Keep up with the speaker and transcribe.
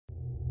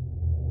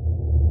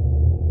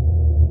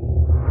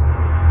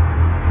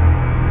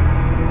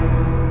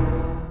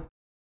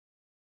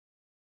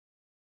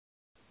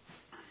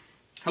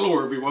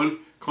Hello everyone,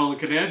 Colin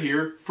Cadet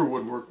here for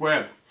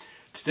Woodworkweb.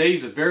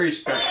 Today's a very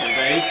special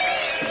day.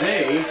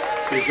 Today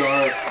is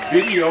our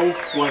video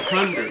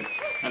 100,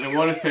 and I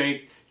want to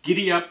thank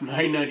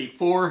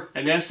GiddyUp994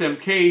 and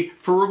SMK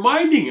for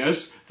reminding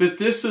us that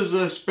this is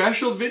a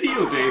special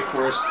video day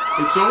for us,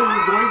 and so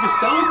we're going to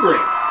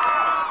celebrate.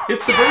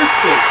 It's a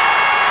birthday.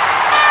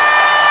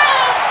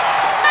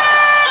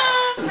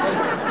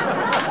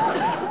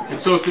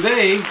 And so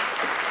today,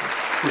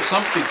 for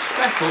something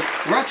special,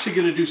 we're actually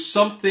going to do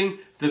something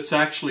that's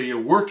actually a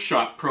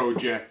workshop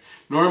project.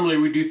 Normally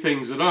we do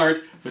things that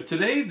aren't, but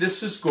today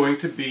this is going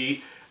to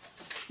be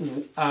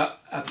a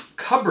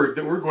cupboard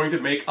that we're going to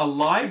make, a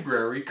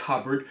library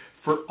cupboard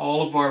for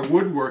all of our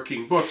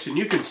woodworking books. And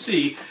you can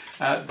see,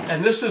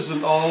 and this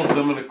isn't all of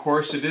them, and of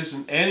course it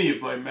isn't any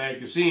of my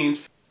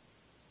magazines.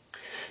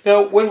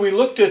 Now when we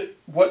looked at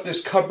what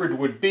this cupboard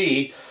would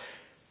be,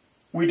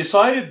 we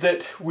decided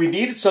that we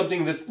needed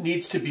something that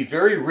needs to be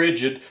very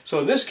rigid. So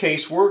in this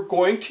case, we're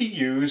going to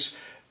use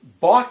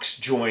box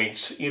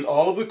joints in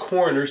all of the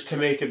corners to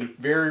make it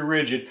very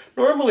rigid.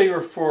 Normally,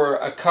 or for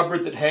a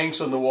cupboard that hangs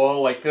on the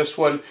wall like this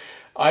one,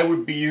 I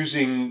would be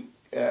using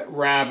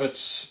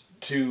rabbiting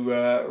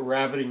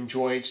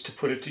joints to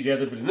put it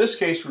together. But in this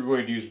case, we're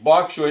going to use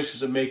box joints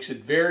because it makes it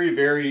very,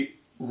 very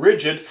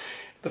rigid.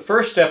 The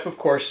first step, of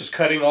course, is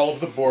cutting all of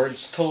the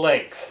boards to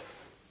length.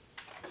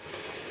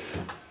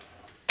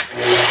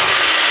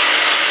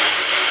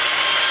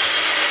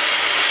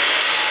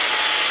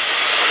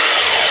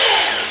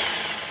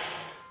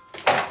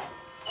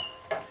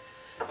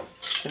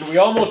 And we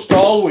almost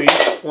always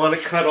want to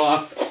cut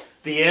off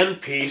the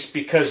end piece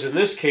because in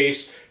this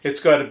case it's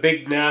got a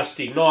big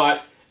nasty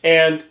knot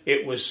and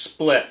it was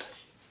split.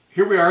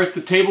 Here we are at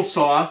the table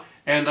saw,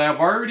 and I've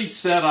already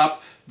set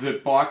up the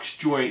box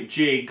joint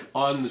jig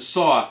on the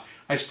saw.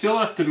 I still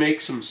have to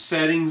make some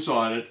settings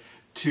on it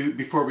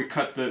before we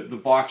cut the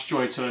box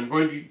joints, and I'm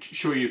going to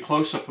show you a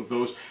close-up of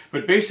those.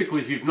 But basically,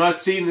 if you've not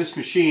seen this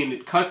machine,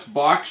 it cuts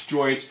box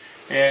joints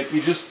and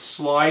you just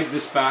slide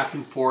this back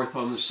and forth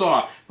on the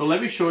saw. But let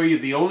me show you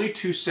the only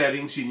two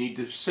settings you need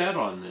to set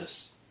on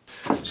this.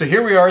 So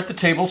here we are at the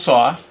table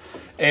saw,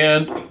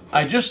 and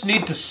I just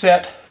need to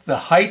set the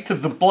height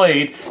of the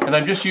blade, and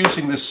I'm just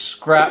using this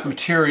scrap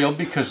material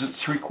because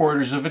it's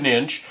 3/4 of an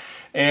inch,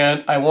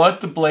 and I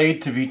want the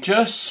blade to be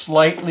just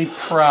slightly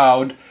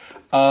proud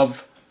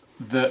of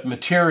the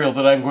material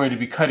that I'm going to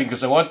be cutting,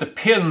 because I want the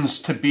pins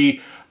to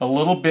be a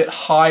little bit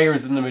higher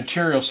than the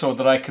material so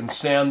that I can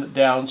sand it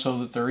down so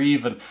that they're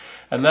even.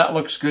 And that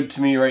looks good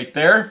to me right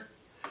there.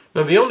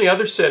 Now the only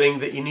other setting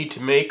that you need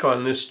to make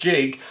on this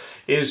jig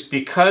is,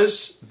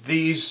 because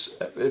these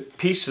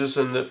pieces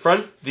in the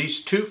front, these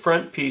two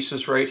front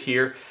pieces right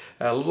here,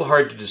 a little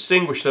hard to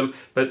distinguish them,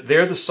 but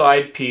they're the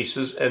side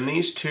pieces, and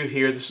these two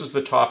here, this is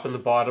the top and the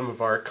bottom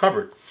of our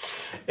cupboard.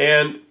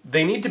 And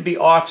they need to be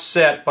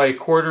offset by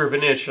 1/4 of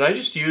an inch, and I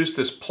just used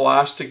this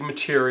plastic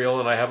material,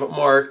 and I have it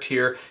marked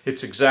here.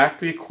 It's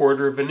exactly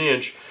 1/4 of an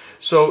inch.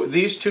 So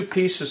these two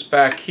pieces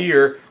back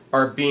here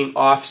are being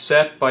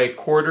offset by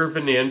 1/4 of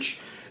an inch,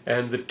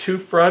 and the two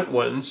front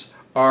ones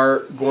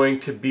are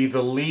going to be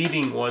the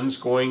leading ones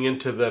going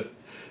into the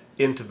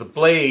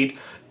blade,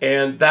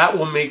 and that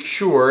will make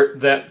sure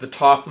that the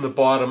top and the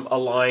bottom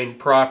align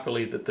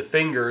properly, that the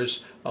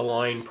fingers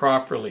align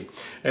properly.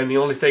 And the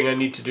only thing I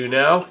need to do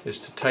now is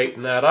to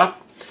tighten that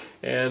up,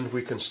 and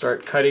we can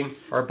start cutting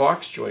our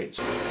box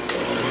joints.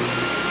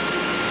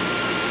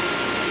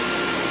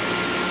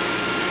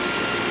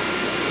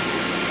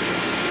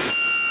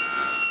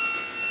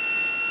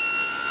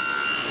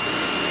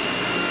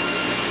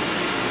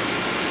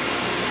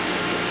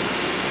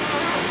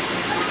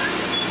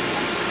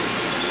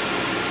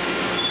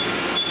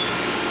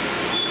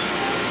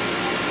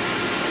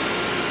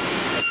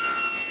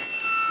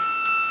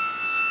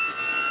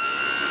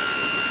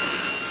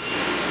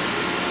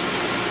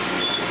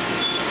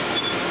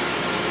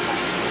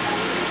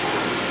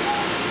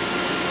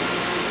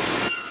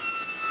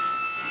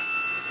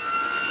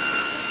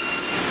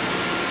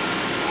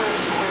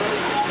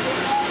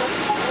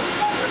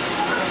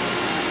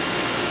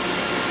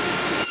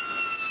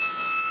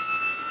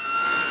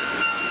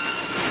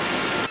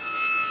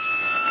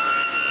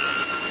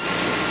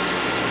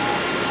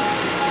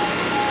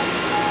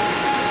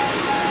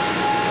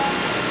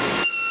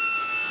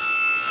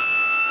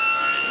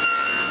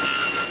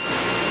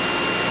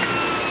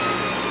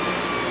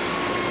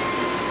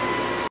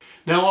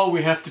 Now all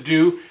we have to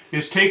do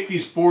is take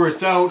these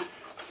boards out,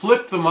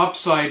 flip them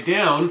upside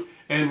down,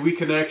 and we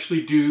can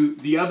actually do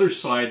the other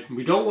side.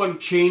 We don't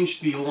want to change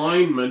the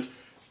alignment.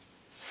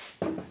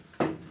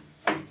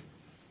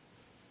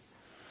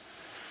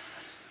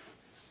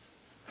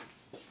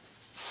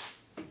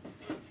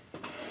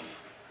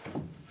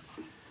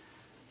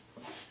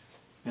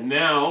 And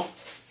now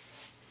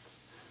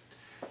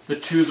the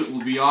two that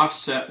will be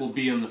offset will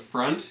be in the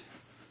front.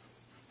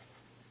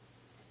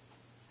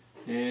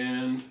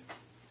 And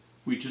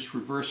we just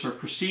reverse our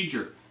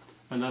procedure,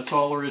 and that's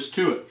all there is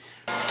to it.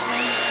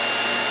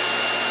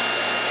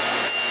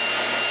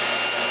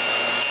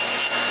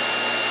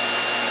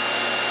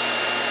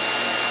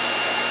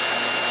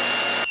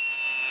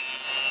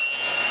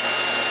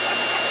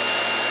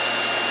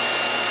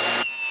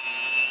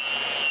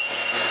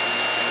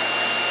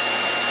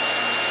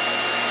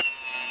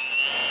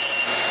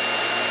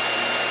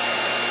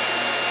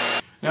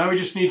 we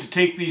just need to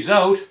take these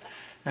out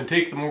and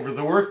take them over to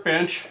the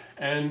workbench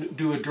and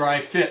do a dry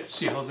fit,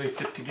 see how they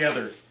fit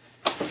together.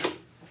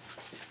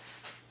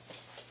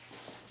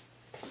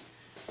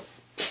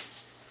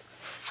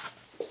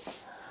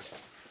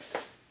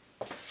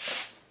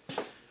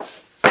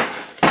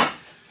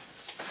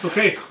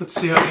 Okay, let's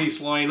see how these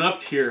line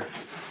up here.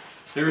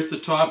 There's the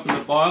top and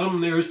the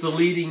bottom, there's the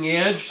leading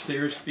edge,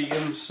 there's the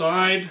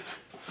inside.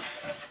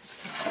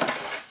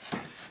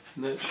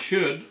 And that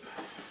should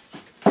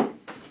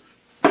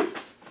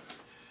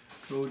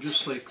go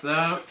just like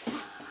that.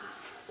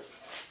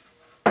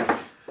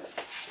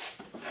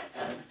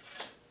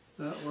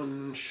 That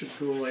one should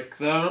go like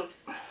that.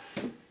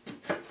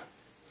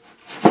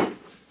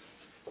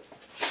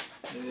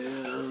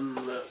 And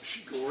that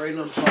should go right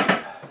on top.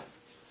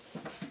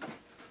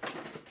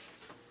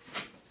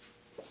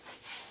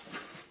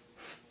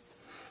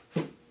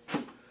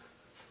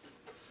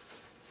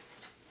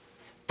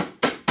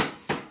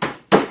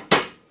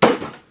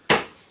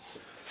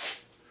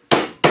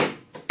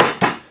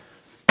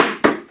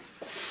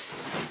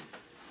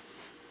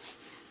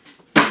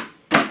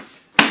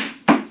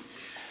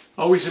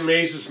 Always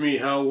amazes me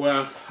how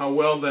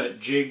well that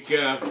jig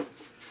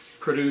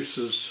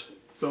produces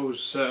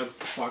those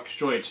box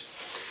joints.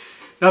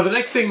 Now the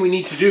next thing we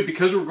need to do,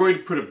 because we're going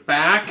to put a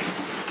back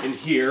in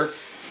here,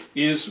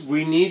 is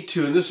we need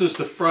to, and this is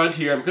the front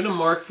here, I'm going to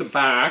mark the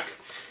back,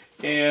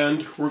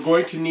 and we're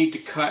going to need to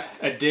cut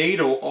a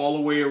dado all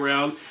the way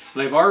around.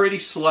 And I've already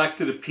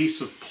selected a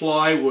piece of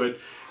plywood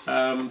that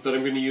I'm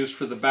going to use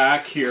for the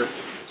back here.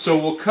 So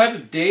we'll cut a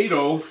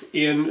dado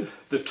in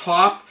the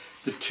top,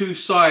 the two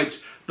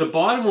sides. The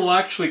bottom will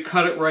actually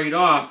cut it right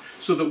off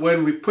so that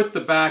when we put the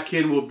back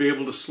in, we'll be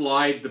able to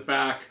slide the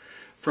back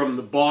from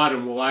the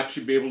bottom. We'll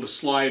actually be able to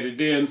slide it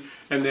in,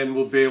 and then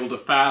we'll be able to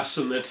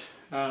fasten it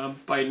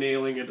by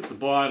nailing it at the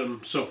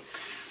bottom. So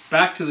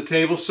back to the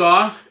table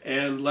saw,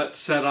 and let's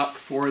set up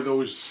for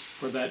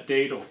that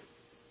dado.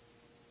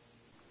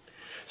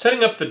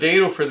 Setting up the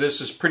dado for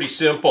this is pretty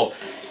simple.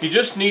 You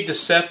just need to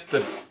set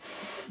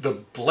the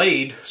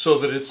blade so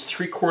that it's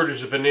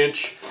 3/4 of an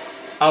inch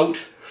out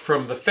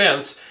from the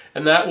fence,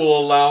 and that will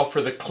allow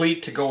for the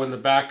cleat to go in the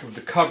back of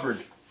the cupboard.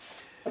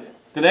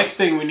 The next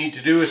thing we need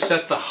to do is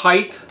set the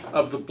height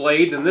of the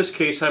blade. In this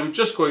case, I'm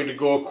just going to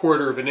go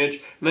 1/4 of an inch,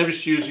 and I'm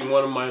just using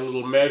one of my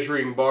little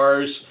measuring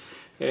bars,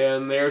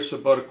 and there's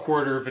about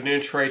 1/4 of an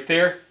inch right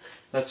there.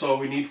 That's all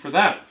we need for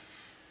that.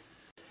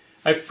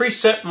 I've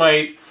preset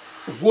my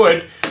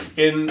wood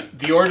in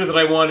the order that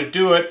I want to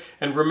do it,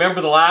 and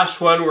remember the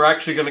last one we're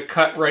actually going to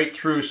cut right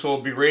through, so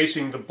we'll be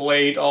raising the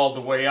blade all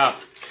the way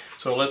up.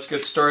 So let's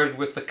get started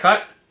with the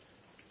cut.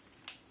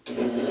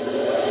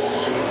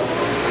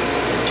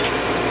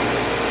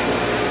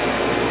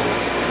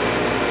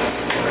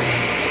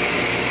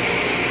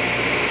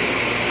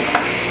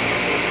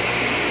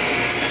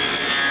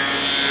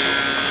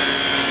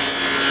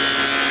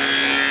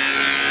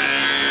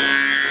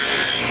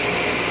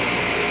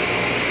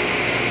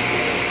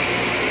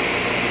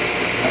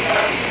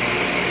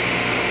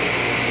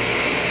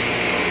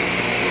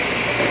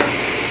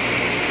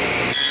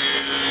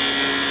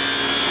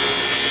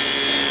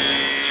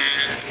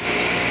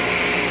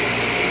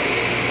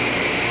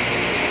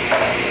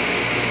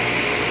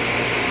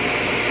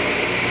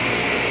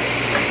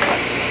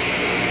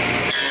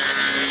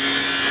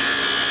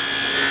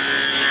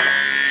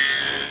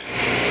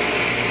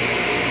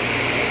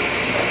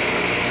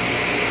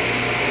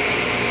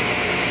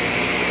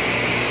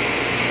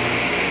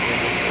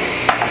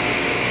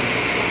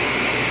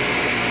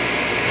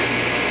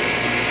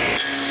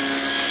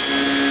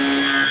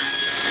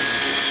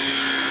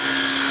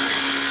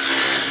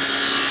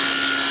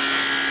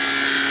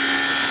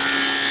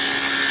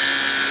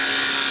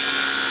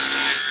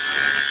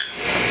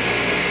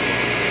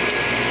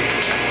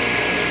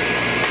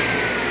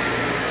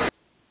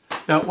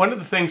 Now, one of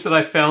the things that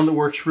I found that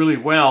works really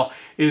well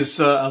is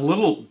a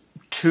little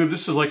tube.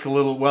 This is like a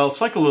little, well,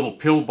 it's like a little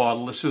pill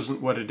bottle. This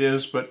isn't what it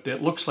is, but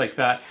it looks like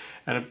that.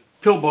 And a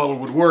pill bottle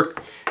would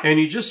work. And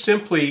you just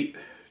simply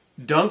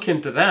dunk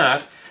into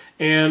that,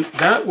 and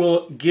that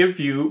will give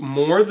you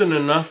more than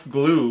enough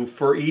glue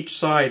for each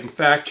side. In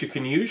fact, you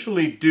can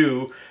usually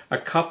do a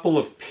couple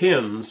of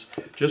pins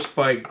just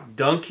by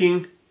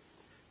dunking.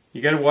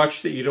 You got to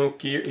watch that you don't,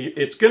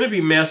 it's going to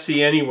be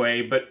messy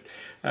anyway, but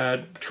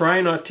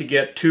try not to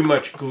get too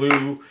much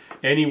glue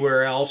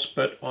anywhere else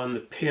but on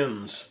the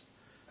pins.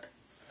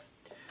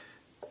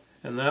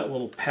 And that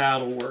little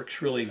paddle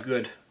works really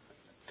good.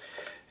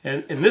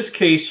 And in this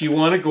case, you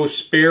want to go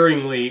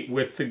sparingly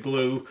with the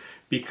glue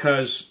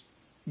because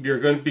you're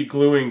going to be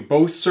gluing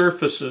both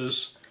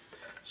surfaces,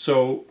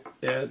 so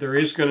there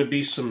is going to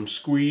be some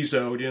squeeze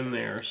out in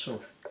there.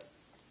 So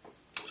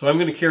I'm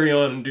going to carry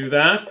on and do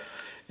that,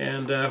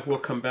 and we'll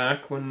come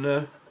back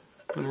when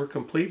we're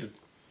completed.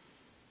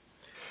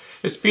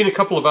 It's been a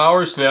couple of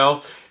hours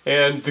now,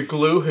 and the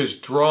glue has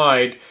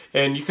dried,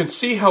 and you can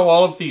see how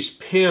all of these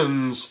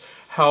pins,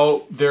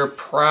 how they're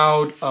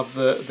proud of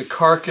the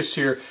carcass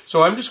here.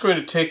 So I'm just going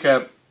to take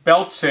a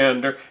belt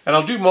sander, and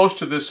I'll do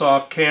most of this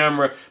off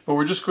camera, but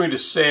we're just going to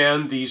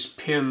sand these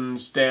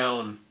pins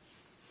down.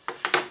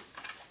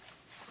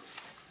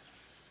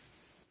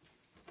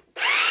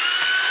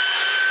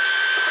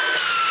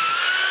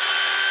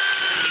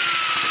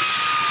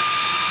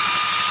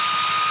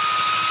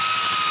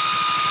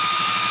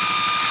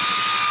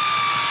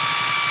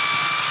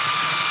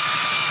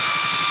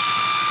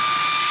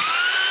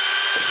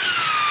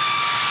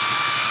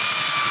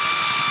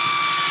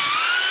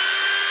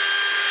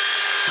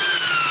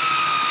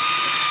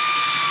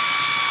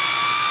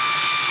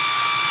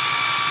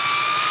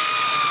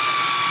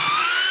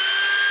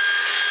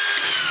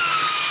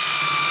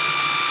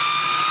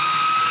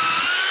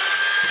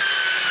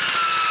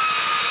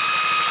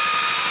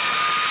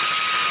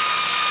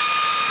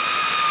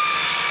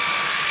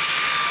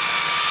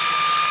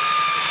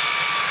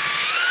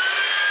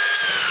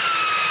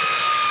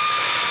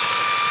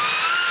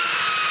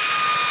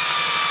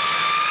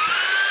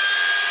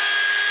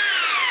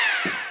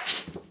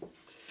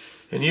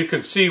 And you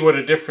can see what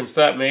a difference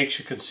that makes.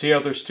 You can see how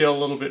they're still a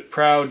little bit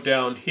proud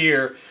down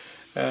here.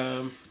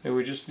 And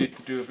we just need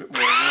to do a bit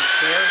more work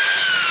there.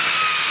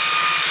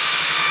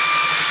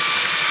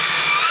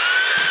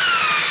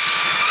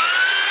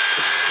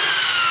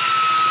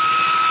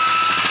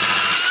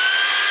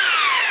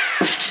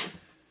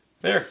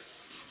 There.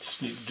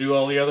 Just need to do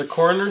all the other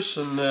corners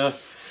and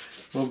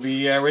we'll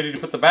be ready to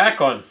put the back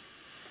on.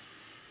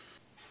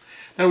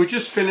 Now we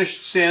just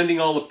finished sanding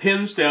all the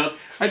pins down.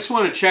 I just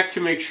want to check to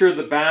make sure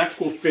the back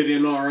will fit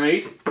in all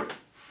right.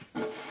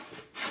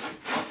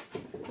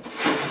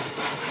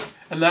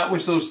 And that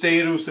was those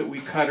dados that we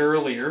cut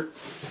earlier.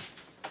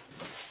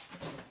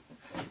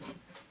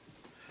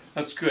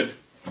 That's good.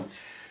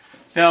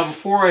 Now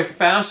before I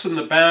fasten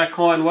the back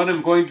on, what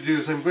I'm going to do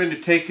is I'm going to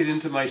take it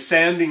into my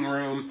sanding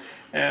room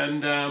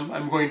and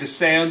I'm going to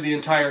sand the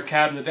entire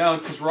cabinet down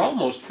because we're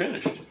almost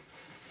finished.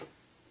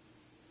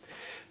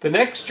 The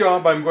next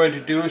job I'm going to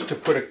do is to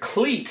put a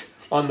cleat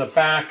on the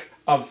back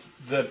of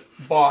the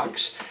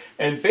box.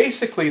 And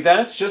basically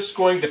that's just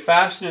going to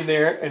fasten in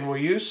there, and we'll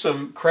use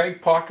some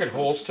Craig pocket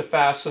holes to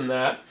fasten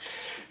that.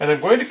 And I'm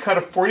going to cut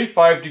a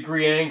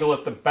 45-degree angle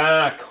at the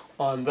back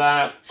on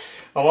that.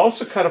 I'll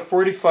also cut a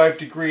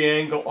 45-degree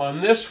angle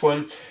on this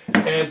one,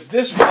 and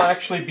this will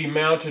actually be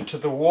mounted to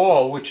the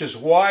wall, which is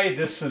why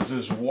this is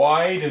as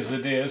wide as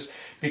it is,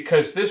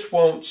 because this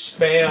won't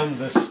span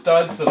the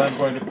studs that I'm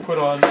going to put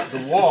on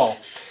the wall.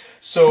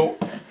 So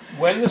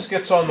when this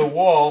gets on the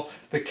wall,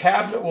 the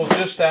cabinet will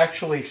just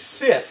actually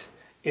sit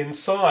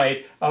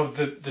inside of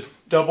the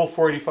double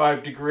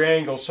 45-degree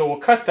angle. So we'll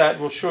cut that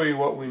and we'll show you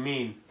what we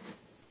mean.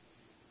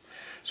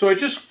 So I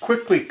just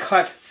quickly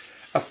cut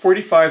a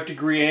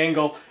 45-degree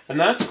angle, and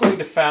that's going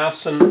to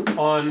fasten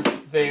on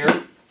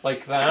there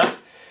like that.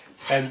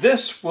 And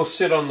this will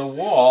sit on the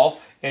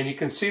wall, and you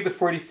can see the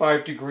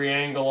 45-degree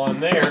angle on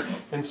there.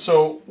 And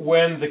so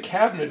when the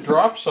cabinet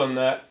drops on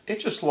that, it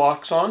just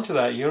locks onto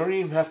that. You don't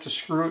even have to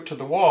screw it to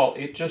the wall.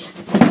 It just,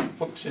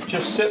 whoops, it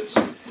just sits.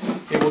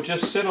 It will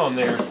just sit on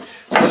there.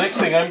 The next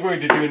thing I'm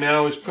going to do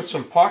now is put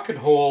some pocket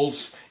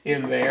holes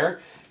in there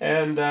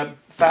and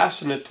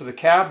fasten it to the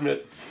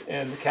cabinet,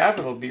 and the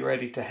cabinet will be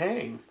ready to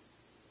hang.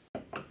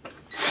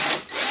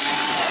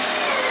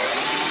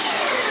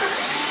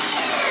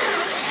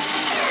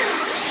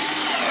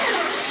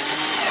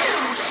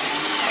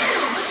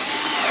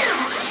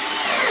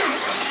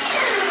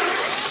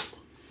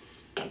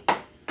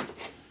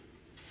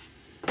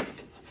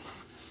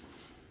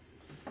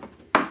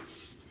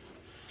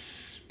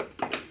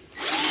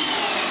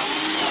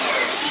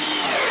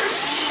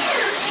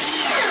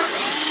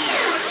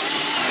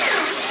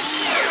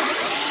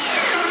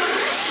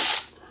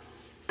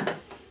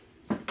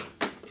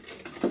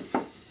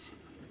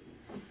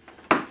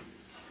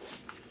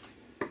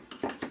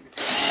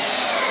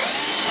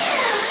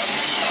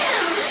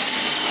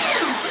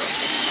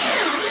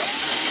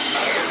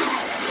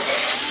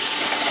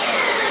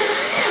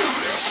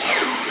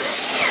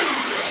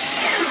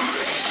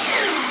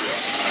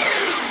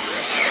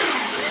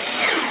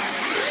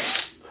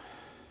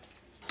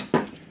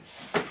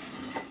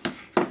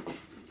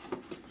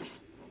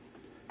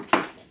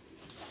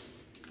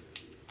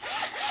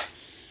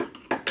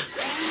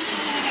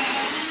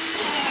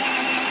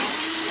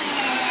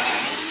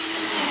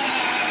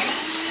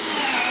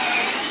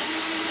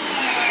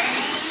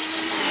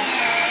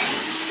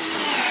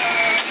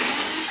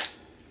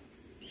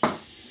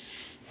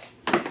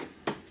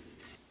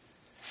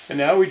 And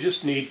now we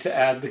just need to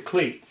add the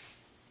cleat.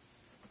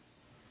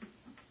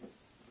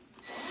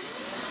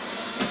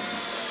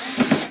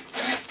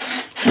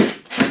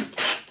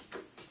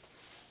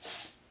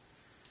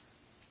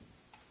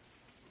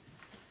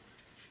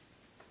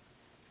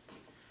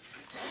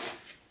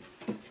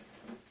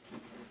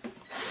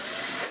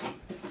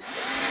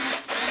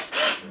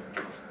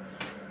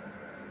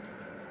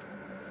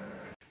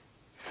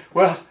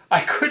 Well,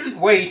 I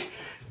couldn't wait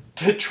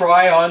to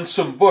try on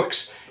some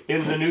books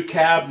in the new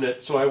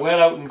cabinet. So I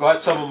went out and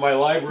got some of my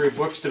library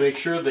books to make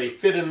sure they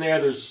fit in there.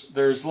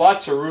 There's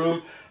lots of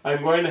room.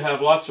 I'm going to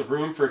have lots of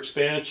room for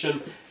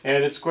expansion,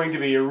 and it's going to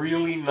be a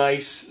really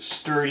nice,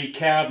 sturdy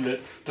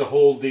cabinet to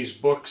hold these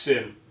books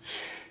in.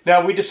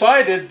 Now, we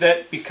decided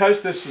that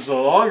because this is a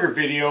longer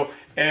video,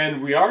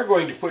 and we are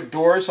going to put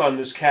doors on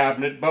this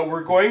cabinet, but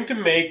we're going to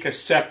make a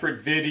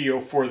separate video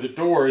for the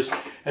doors.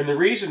 And the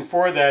reason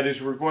for that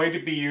is we're going to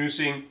be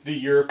using the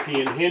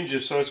European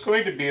hinges. So it's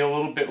going to be a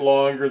little bit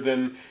longer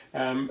than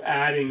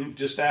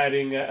just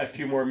adding a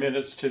few more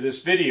minutes to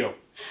this video.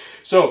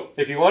 So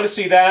if you want to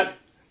see that,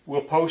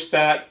 we'll post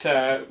that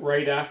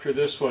right after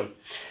this one.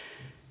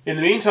 In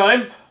the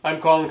meantime, I'm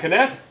Colin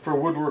Canet for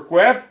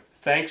Woodworkweb.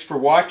 Thanks for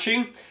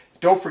watching.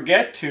 Don't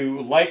forget to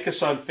like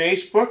us on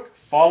Facebook,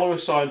 follow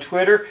us on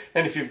Twitter,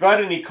 and if you've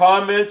got any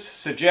comments,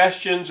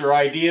 suggestions, or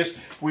ideas,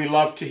 we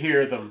love to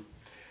hear them.